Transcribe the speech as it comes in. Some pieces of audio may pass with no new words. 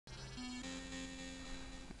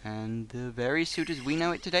And the very suit as we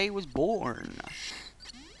know it today was born.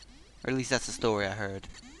 Or at least that's the story I heard.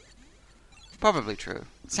 Probably true.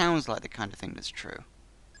 Sounds like the kind of thing that's true.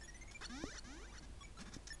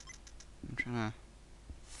 I'm trying to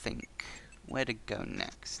think where to go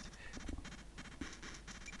next.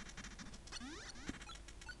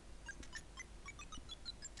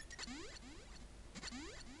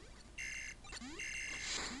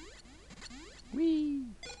 Whee!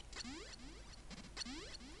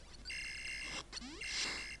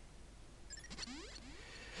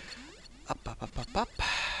 Up, up, up, up, up.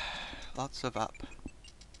 Lots of up.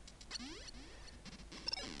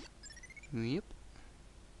 Yep.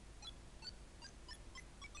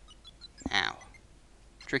 Now,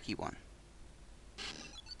 tricky one.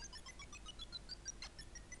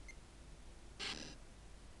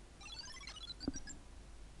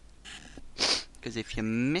 Because if you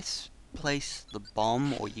misplace the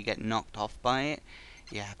bomb or you get knocked off by it,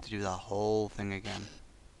 you have to do the whole thing again.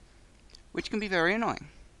 Which can be very annoying.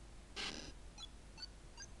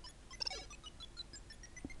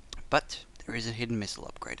 But there is a hidden missile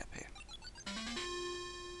upgrade up here.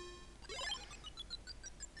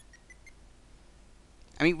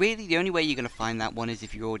 I mean, really, the only way you're going to find that one is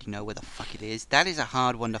if you already know where the fuck it is. That is a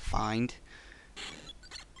hard one to find.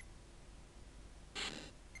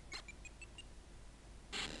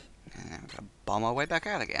 And then we're going to bomb our way back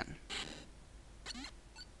out again.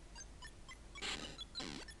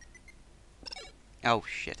 Oh,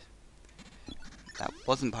 shit. That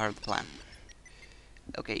wasn't part of the plan.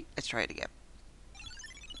 Okay, let's try it again.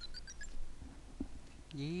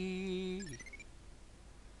 Yeah.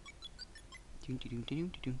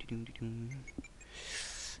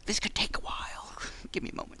 This could take a while. Give me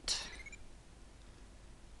a moment.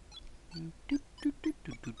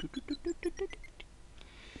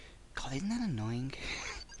 God, isn't that annoying?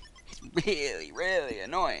 It's really, really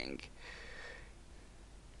annoying.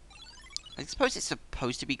 I suppose it's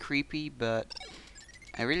supposed to be creepy, but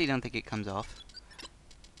I really don't think it comes off.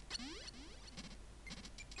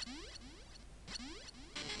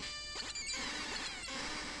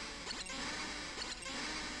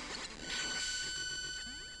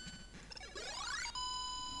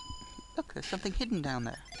 Look, there's something hidden down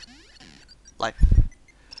there. Life.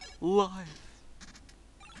 Life.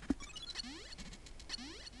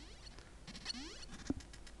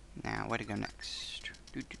 Now, where to go next?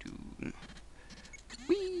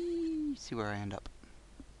 Whee! See where I end up.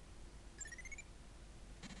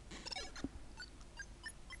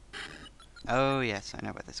 Oh, yes, I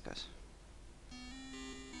know where this goes.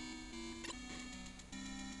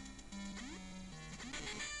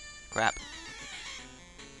 Crap.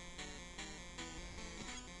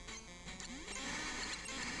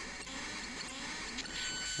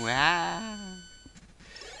 Wow.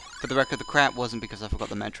 For the record, the crap wasn't because I forgot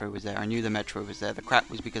the Metroid was there. I knew the Metroid was there. The crap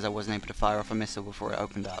was because I wasn't able to fire off a missile before it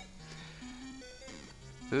opened up.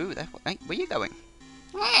 Ooh, hey, where are you going?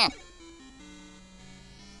 Ah.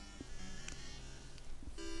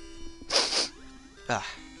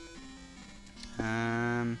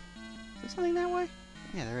 Is there something that way?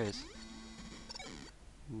 Yeah, there is.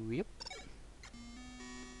 Yep.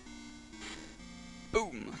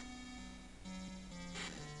 Boom.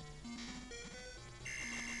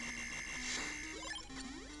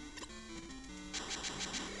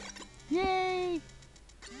 Yay!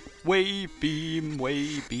 Wave beam,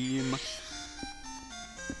 wave beam.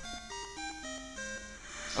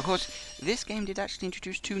 Of course, this game did actually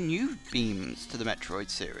introduce 2 new beams to the Metroid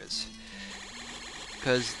series.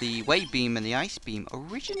 Because the wave beam and the ice beam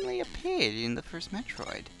originally appeared in the first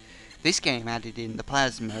Metroid. This game added in the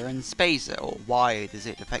plasma and spacer, or wide as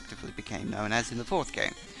it effectively became known as in the 4th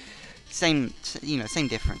game. Same, you know, same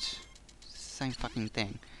difference. Same fucking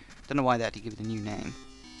thing. Don't know why they had to give it a new name.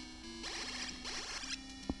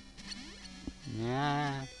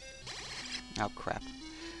 Yeah. Oh crap.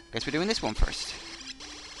 Guess we're doing this one first.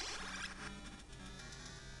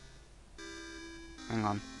 Hang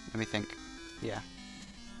on, let me think. Yeah.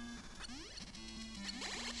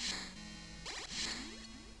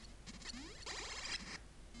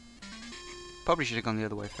 Probably should have gone the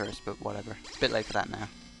other way first, but whatever. It's a bit late for that now.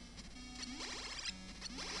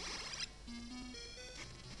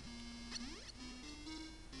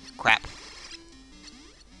 Crap.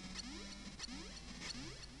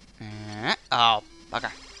 Oh,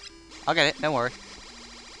 bugger. I'll get it, don't worry.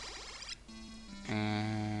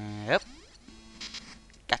 Yep.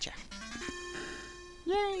 Gotcha.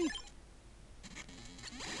 Yay!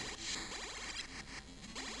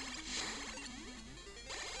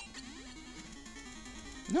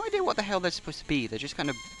 No idea what the hell they're supposed to be. They're just kind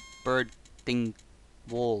of bird thing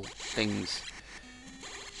wall things.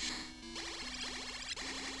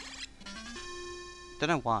 Don't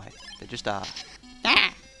know why. They just are.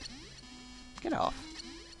 Ah! Get off.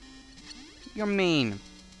 You're mean. I'm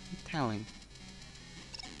telling.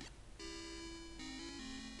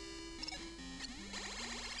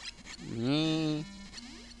 Me.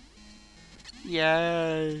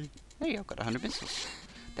 Yay. There you go, got 100 missiles.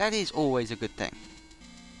 That is always a good thing.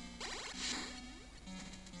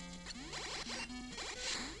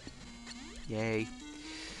 Yay.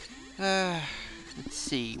 Let's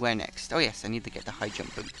see, where next? Oh yes, I need to get the high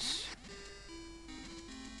jump boots.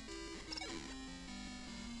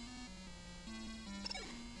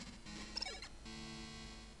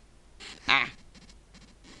 Ah!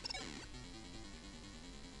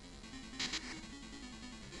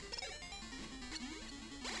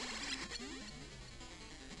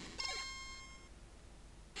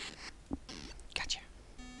 Gotcha.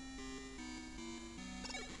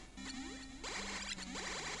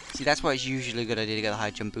 See, that's why it's usually a good idea to get the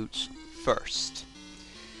high jump boots first.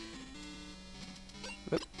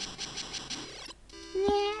 Whoop.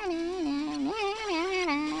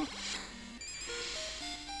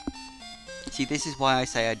 See, this is why I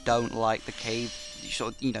say I don't like the cave.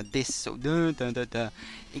 So, you know, this. So,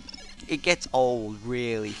 it gets old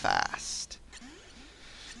really fast.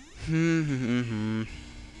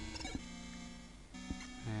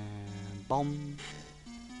 Bomb.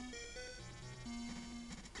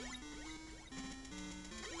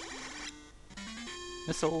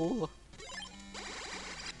 Missile.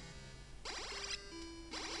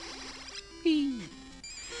 Whee.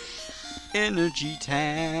 Energy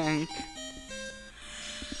tank.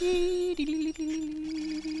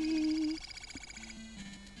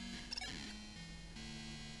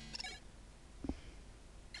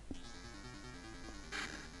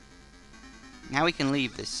 Now we can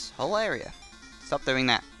leave this whole area. Stop doing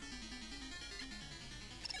that.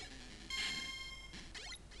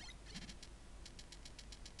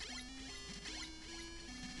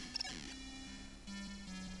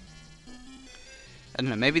 I don't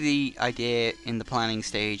know, maybe the idea in the planning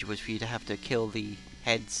stage was for you to have to kill the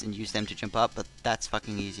heads and use them to jump up, but that's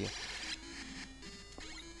fucking easier.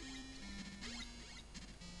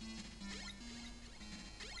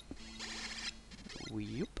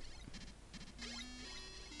 Whoop.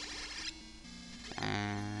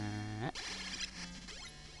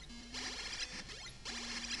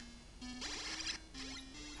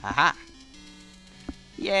 Haha!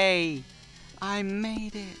 Yay! I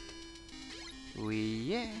made it!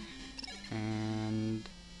 Yeah. And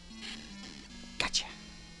gotcha.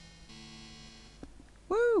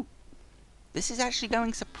 Woo! This is actually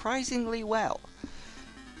going surprisingly well.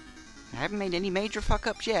 I haven't made any major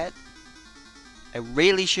fuck-ups yet. I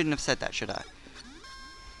really shouldn't have said that, should I?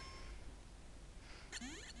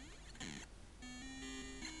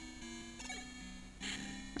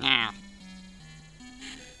 Ah.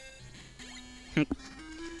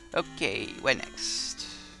 Okay, where next?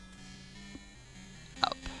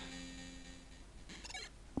 Up.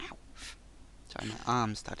 Ow. Sorry, my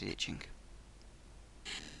arm started itching.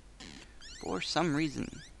 For some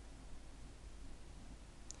reason.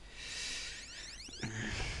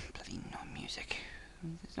 Bloody no music.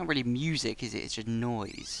 It's not really music, is it? It's just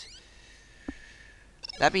noise.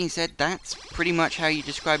 That being said, that's pretty much how you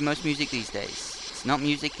describe most music these days. It's not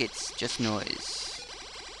music, it's just noise.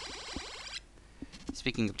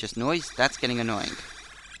 Speaking of just noise, that's getting annoying.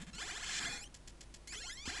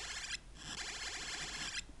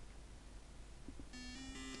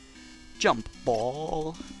 Jump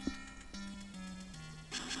ball.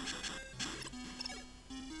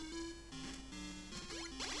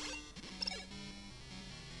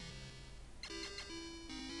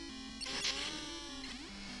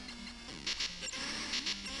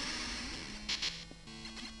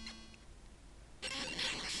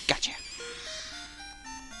 Gotcha.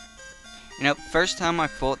 You know, first time I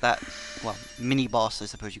fought that, well, mini-boss I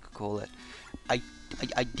suppose you could call it,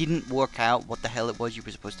 I didn't work out what the hell it was you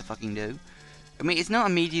were supposed to fucking do. I mean, it's not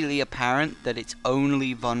immediately apparent that it's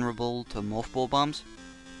only vulnerable to morph ball bombs.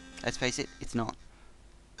 Let's face it, it's not.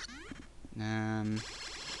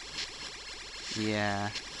 Yeah.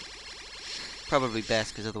 Probably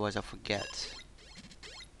best, because otherwise I'll forget.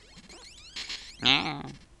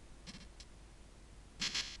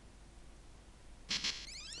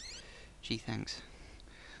 Gee, thanks.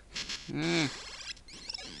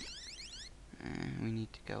 We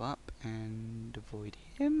need to go up and avoid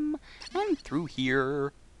him. And through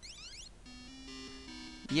here.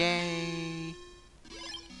 Yay!